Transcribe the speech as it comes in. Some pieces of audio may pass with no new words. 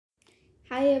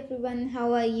Hi everyone,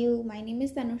 how are you? My name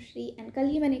is Tanushree and कल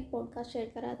ही मैंने एक पॉडकास्ट शेयर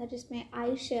करा था जिसमें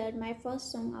I share my first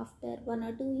song after 1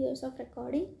 or 2 years of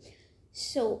recording.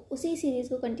 सो उसी सीरीज़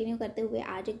को कंटिन्यू करते हुए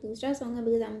आज एक दूसरा सॉन्ग है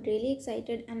because I am really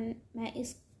excited and मैं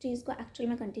इस चीज़ को एक्चुअल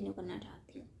में कंटिन्यू करना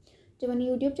चाहती हूँ. जब मैंने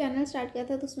यूट्यूब चैनल स्टार्ट किया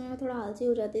था तो उसमें मैं थोड़ा आलसी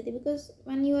हो जाती थी because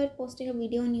when you are posting a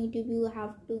video on YouTube you have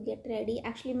to get ready.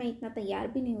 Actually मैं इतना तैयार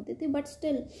भी नहीं होती थी but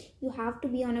still you have to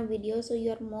be on a video so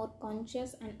you are more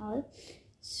conscious and all.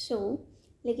 सो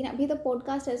लेकिन अभी तो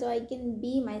पॉडकास्ट है सो I can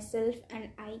be my self and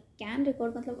I can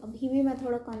record. मतलब अभी भी मैं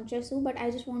थोड़ा कॉन्शियस हूँ but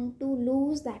I just want to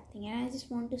lose that thing and I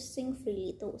just want to sing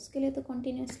freely. तो उसके लिए तो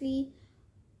कॉन्टीन्यूसली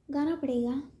गाना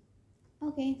पड़ेगा.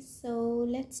 Okay so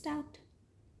let's start.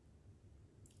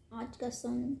 आज का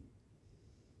सॉन्ग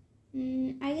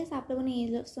आई गेस आप लोगों ने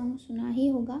ये सॉन्ग सुना ही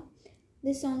होगा.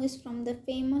 This song is from the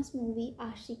famous movie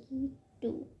Aashiqui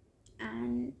 2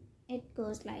 and it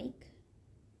goes like.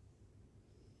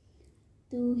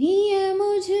 तू ही है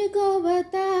मुझको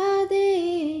बता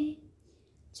दे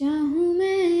चाहूँ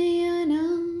मैं या ना.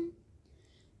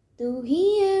 तू ही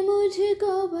है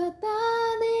मुझको बता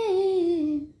दे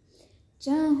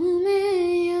चाहूँ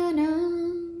मैं या ना.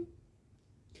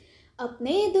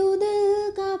 अपने दो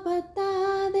दिल का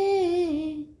पता दे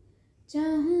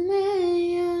चाहूँ मैं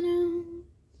या ना.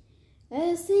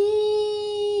 ऐसी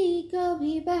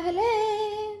कभी पहले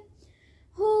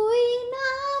हुई ना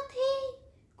थी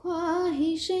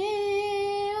ख्वाहिशें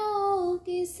ओ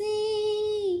किसी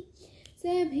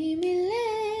से भी मिलने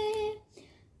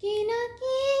की ना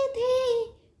की थी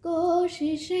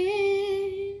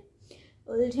कोशिशें.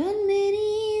 उलझन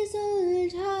मेरी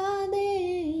सुलझा दे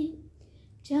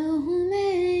चाहूँ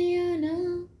मैं या ना.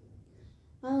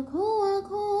 आँखों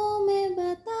आँखों में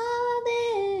बता दे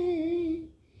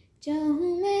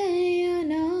चाहूँ मैं या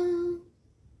ना.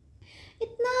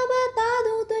 इतना बता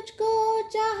दूँ तुझको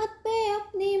चाहत पे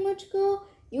अपनी मुझको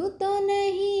यूँ तो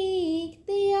नहीं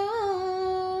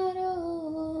इख्तियार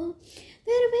हो.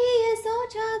 फिर भी ये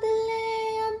सोचा दिल ने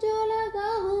अब जो लगा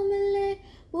हो मिलने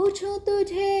पूछूं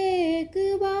तुझे एक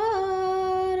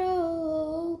बार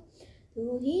हो.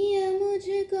 तू ही है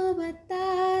मुझको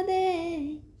बता दे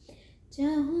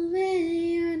चाहूँ मैं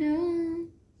या ना.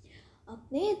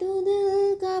 अपने तू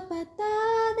दिल का पता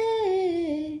दे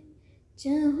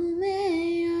चाहूँ मैं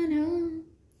या ना.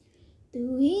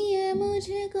 तू ही है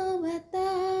मुझको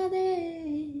बता दे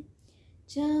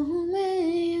चाहूँ मैं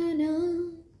या ना.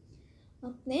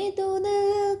 अपने तो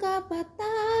दिल का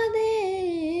पता दे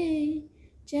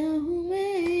चाहूँ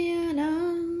मैं या ना.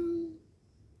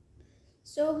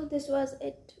 सो दिस वॉज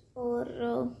इट. और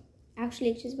एक्चुअली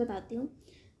एक चीज़ बताती हूँ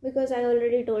बिकॉज आई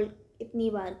ऑलरेडी टोल्ड इतनी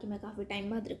बार कि मैं काफ़ी टाइम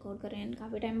बाद रिकॉर्ड कर रही हूँ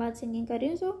काफ़ी टाइम बाद सिंगिंग कर रही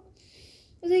हूँ. सो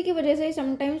उसी की वजह से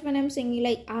sometimes when I am singing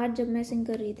like आज जब मैं सिंग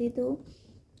कर रही थी तो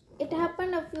it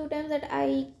happened a few times that I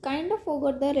kind of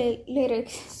forgot the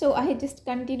lyrics. So I just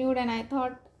continued and I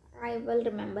thought I will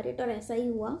remember it. और ऐसा ही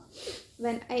हुआ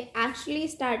when I actually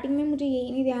starting में मुझे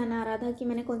यही नहीं ध्यान आ रहा था कि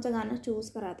मैंने कौन सा गाना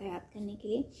चूज़ करा था याद करने के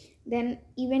लिए. Then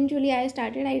eventually I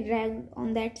dragged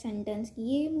on that sentence कि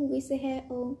ये मूवी से है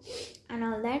and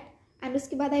all that. And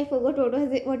उसके बाद I forgot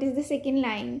what is the second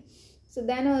line. So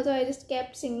then also I just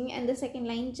kept singing and the second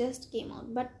line just came out.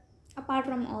 But apart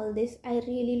from all this, I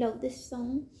really love this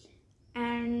song.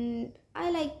 And I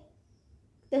like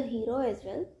the hero as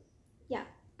well. Yeah,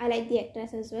 I like the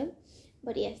actress as well.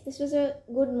 But yes, this was a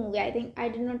good movie. I think I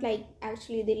did not like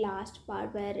actually the last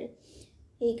part where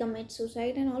he commits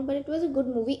suicide and all, but it was a good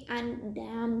movie and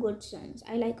damn good songs.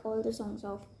 I like all the songs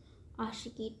of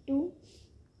Ashiki 2.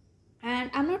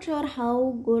 And I'm not sure how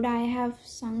good I have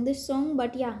sung this song,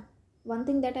 but yeah, one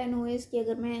thing that I know is कि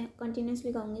अगर मैं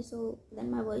continuously गाऊंगी so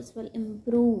then my voice will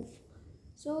improve.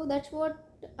 So that's what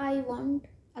I want.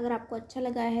 अगर आपको अच्छा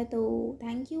लगा है तो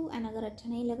thank you and अगर अच्छा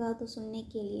नहीं लगा तो सुनने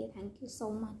के लिए thank you so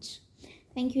much.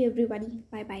 Thank you everybody.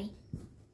 Bye bye.